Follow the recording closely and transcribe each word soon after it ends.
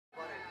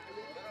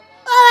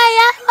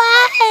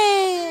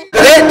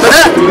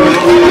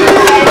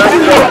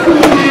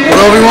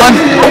Hello everyone,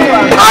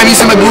 I'm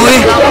Yusuf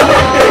Maguli.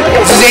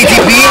 This is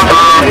ATP,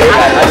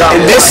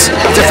 and this is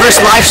the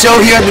first live show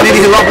here at the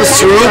Nady Heliopolis,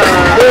 Sherouk.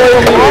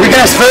 We're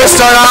gonna first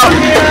start out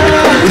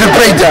with a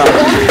breakdown.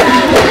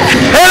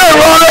 Hey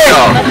Ronnie!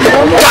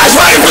 Guys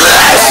ready for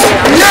this?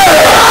 Yeah!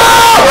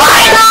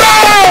 Right!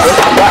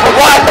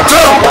 1,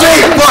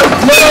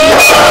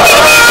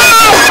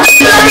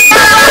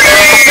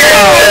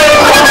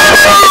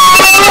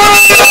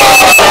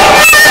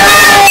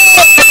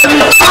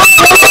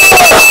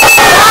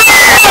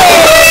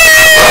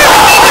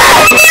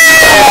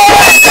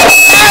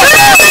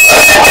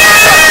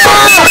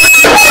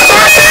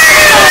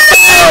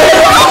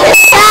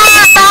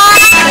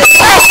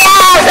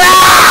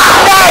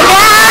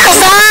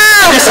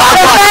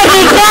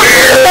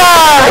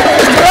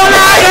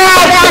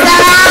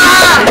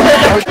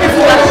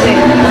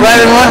 Right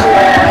everyone,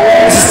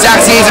 this is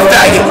Taxi as a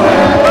faggot.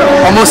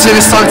 Almost in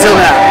his tongue till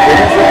now.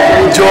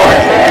 Enjoy.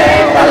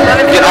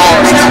 Get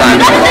on this time.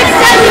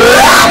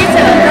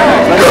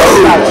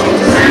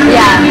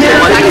 Yeah.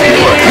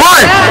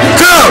 1,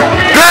 2,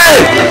 3,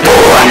 4.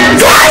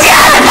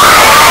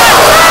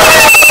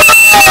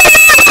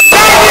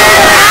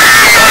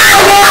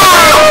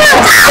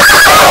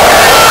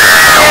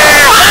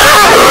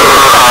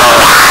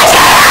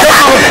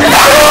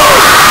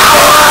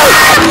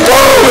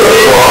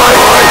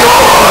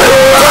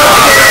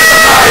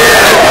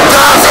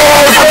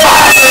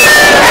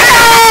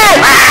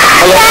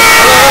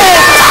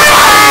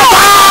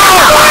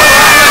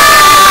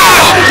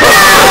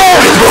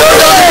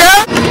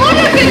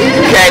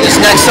 Okay, this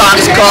next song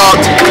is called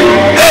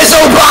Is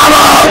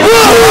Obama!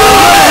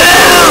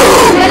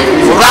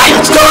 Alright,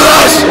 let's do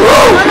this! 1,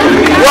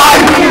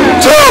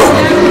 2,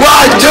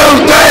 1,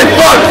 2,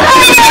 3,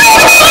 4.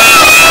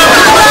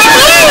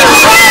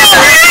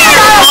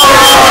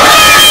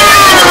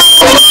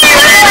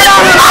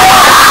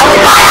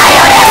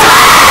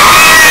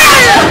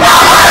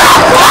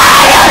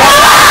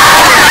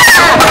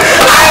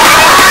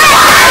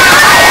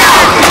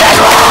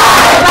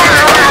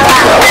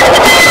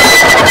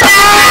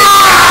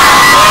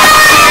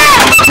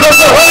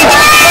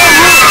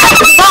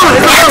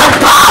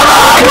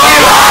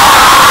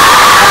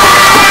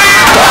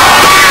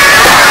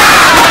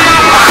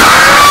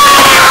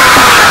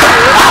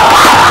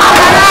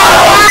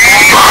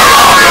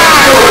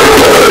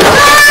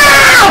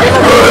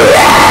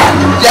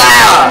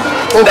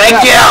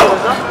 Thank you!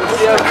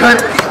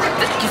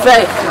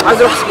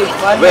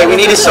 Wait, we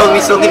need to show me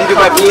something to do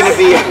my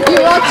B&B.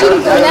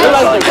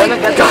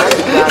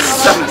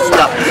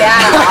 Stop.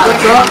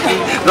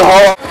 The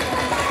whole...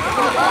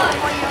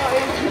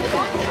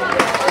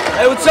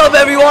 Hey, what's up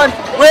everyone?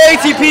 We're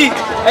ATP,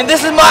 and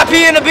this is my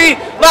P&B.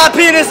 My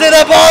penis in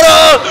a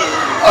bottle!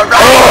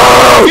 Alright!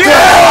 Oh, yeah!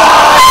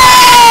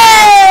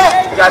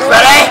 You guys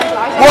ready?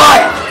 1,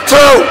 2,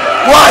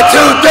 1,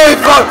 2, 3,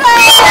 4.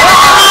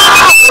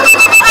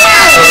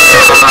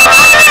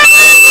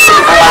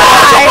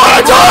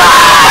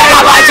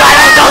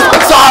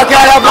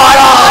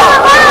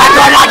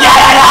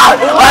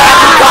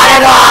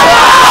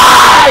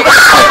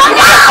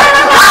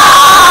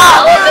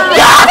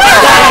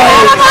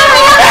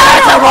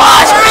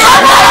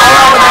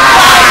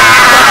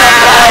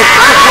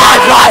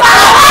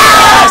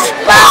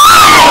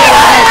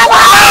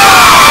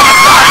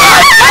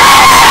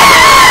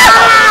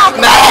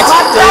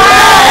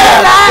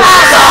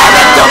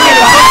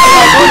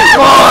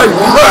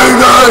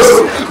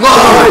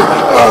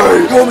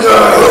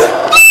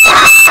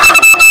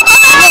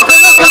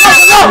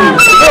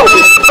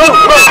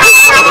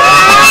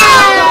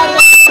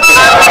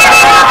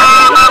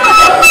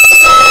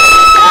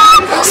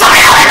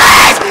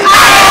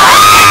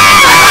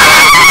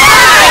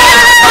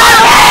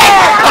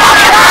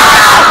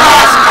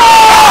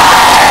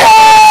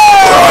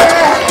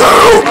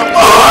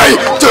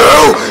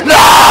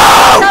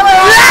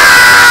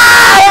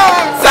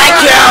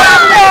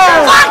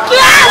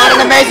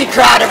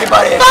 Crowd,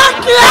 everybody!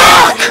 Fuck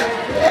yeah!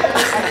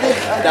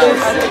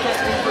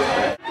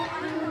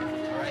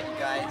 Alright, you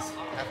guys,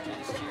 after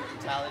this sheer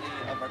brutality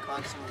of our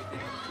concert, we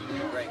think we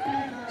need a break.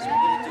 So we're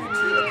going to do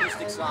 2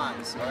 acoustic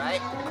songs,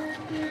 alright?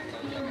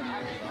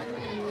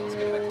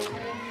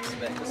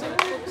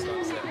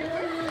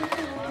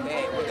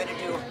 Okay, we're going to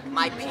do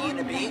My P and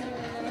a B,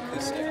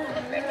 acoustic.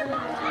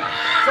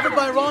 Covered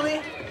by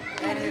Ronnie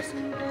and his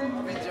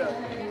Ninja.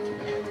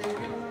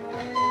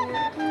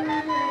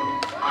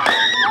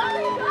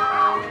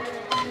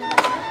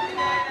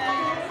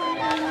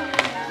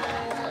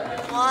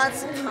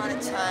 Once upon a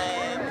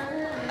time,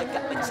 I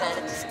got my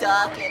genital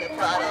stuck in a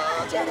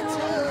bottle.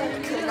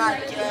 Genital, could not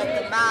get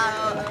them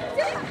out,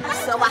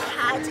 so I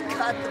had to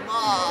cut them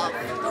off.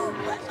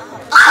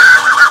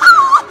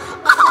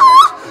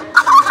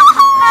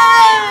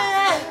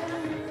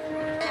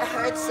 It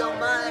hurt so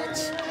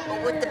much,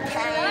 but with the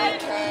pain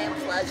came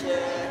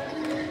pleasure,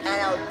 and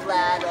I was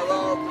glad all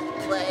over the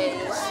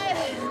place.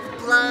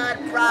 Blood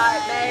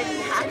bright made me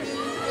happy,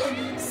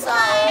 so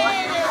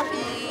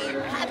happy,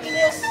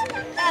 happiness.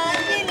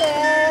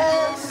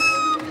 Happiness.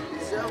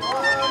 So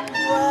what?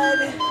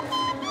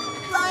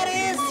 Blood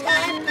is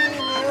happy.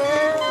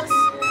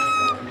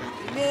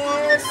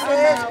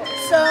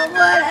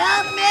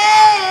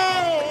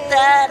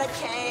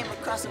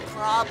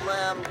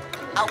 problem.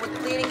 I was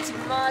bleeding too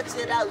much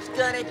that I was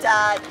gonna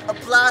die. A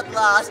blood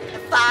loss in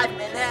 5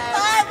 minutes.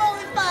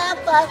 Only five.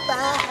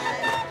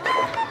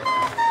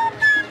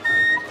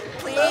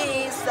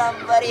 Please,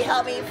 somebody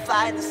help me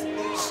find the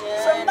solution.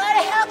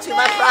 Somebody help me. To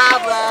my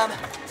problem.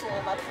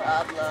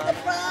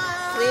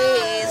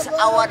 Please,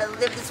 I want to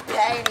live this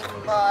pain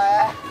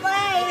anymore.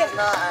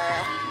 Anymore.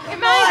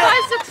 My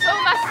voice looks so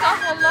messed up,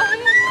 wallahi.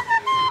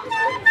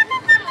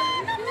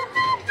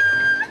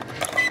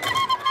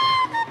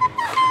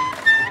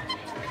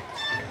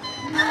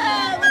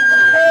 With the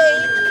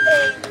pain.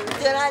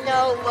 Did I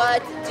know what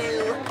to do?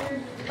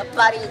 My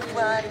body was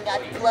running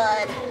out of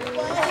blood.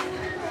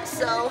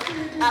 So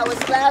I was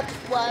left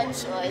with one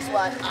choice,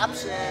 one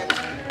option.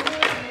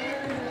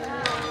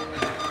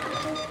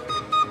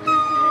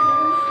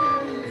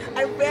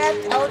 I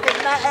ripped open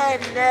my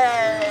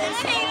anus.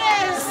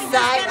 The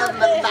sight of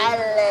my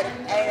violent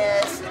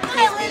anus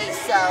pleased me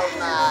so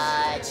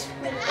much.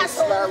 And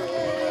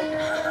slowly,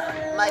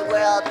 my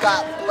world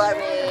got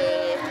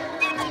blurry.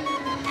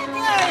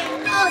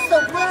 Oh, so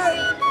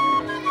blurry.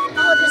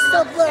 Oh, just so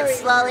blurry. And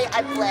slowly,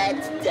 I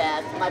bled to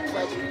death. My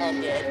pleasure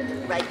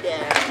ended right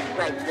there,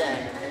 right then.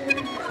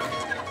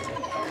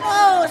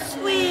 Oh,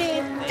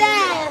 sweet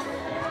death.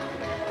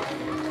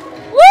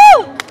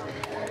 Woo!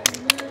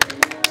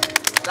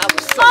 That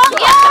was so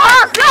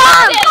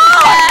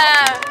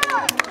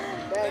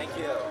Thank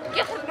you.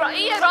 Get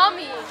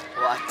Rami.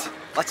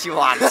 What you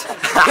want?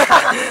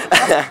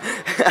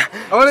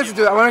 I wanted to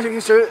do it. I wanted to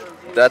use it.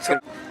 That's good.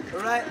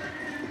 Alright.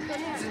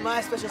 This is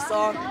my special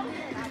song.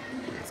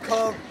 It's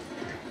called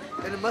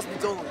And It Must Be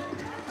Dolan.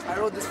 I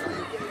wrote this for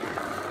you.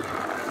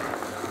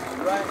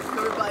 Right? It's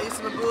covered by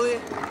Yusuf Mabuli.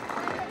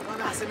 I'm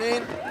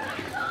Hassanin.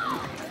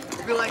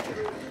 Hope you like it.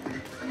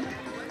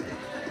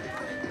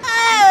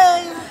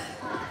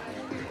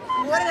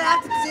 What did I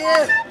have to do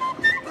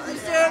to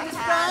deserve this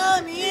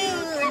from you?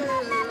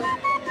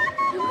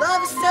 Your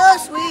love is so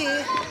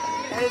sweet,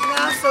 and it's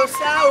now so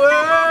sour.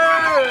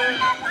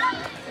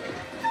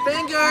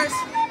 Fingers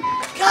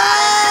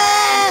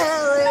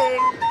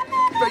calling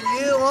for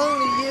you,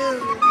 only you.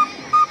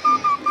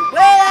 The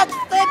way that you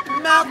flip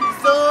your mouth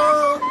is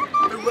all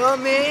for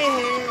me.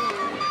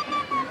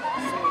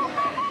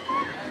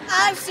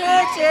 I'm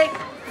searching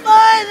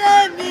for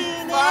the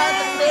meaning.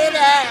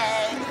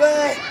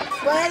 But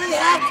why do you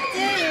have to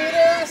do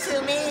this to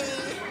me?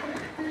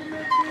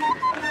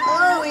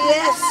 Oh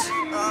yes,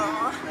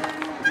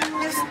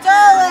 you've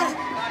stolen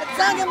the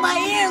tongue of my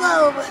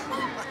earlobe.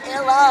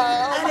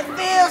 And it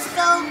feels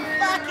so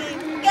fucking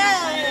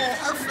good.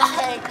 Oh,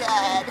 fucking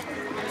good.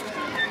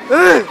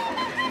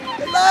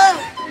 The love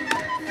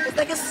is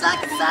like a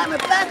sock inside my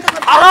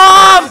bathroom.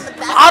 حرام!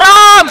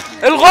 حرام!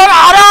 الغور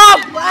حرام!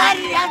 Why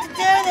do you have to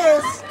do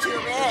this to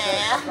me?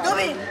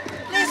 Nobi,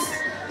 please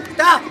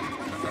stop.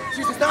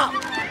 Jesus, stop.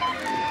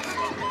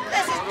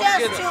 This is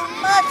just too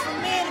much for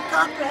me to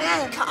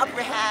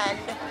comprehend.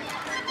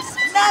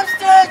 And I'm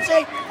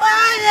searching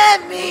for the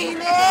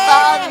meaning.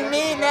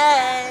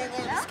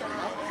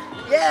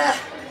 Yeah,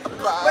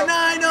 but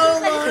I no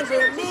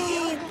longer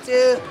need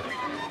to,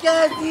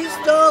 cause you've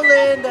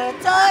stolen the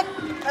tongue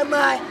of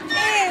my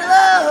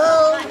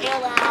earlobe.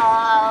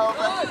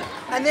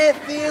 And it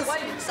feels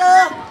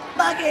so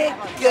fucking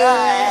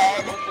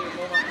good.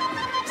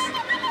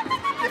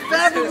 If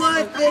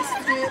everyone thinks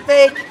it's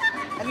fake,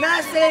 and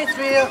I say it's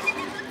real,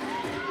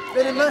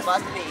 then it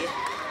must be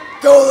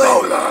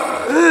Dolan!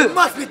 It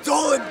must be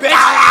Dolan, bitch!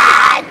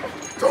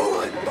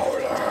 Dolan!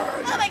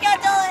 Oh my god,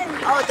 Dolan!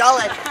 Oh,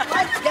 Dolan!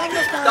 What's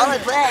Gangnam Style?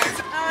 Dolan plays!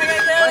 Oh my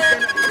god, Dolan!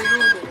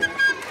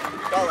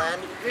 Dolan!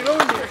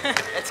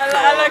 It's cool.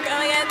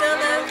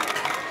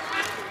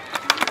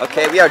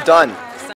 Okay, we are done.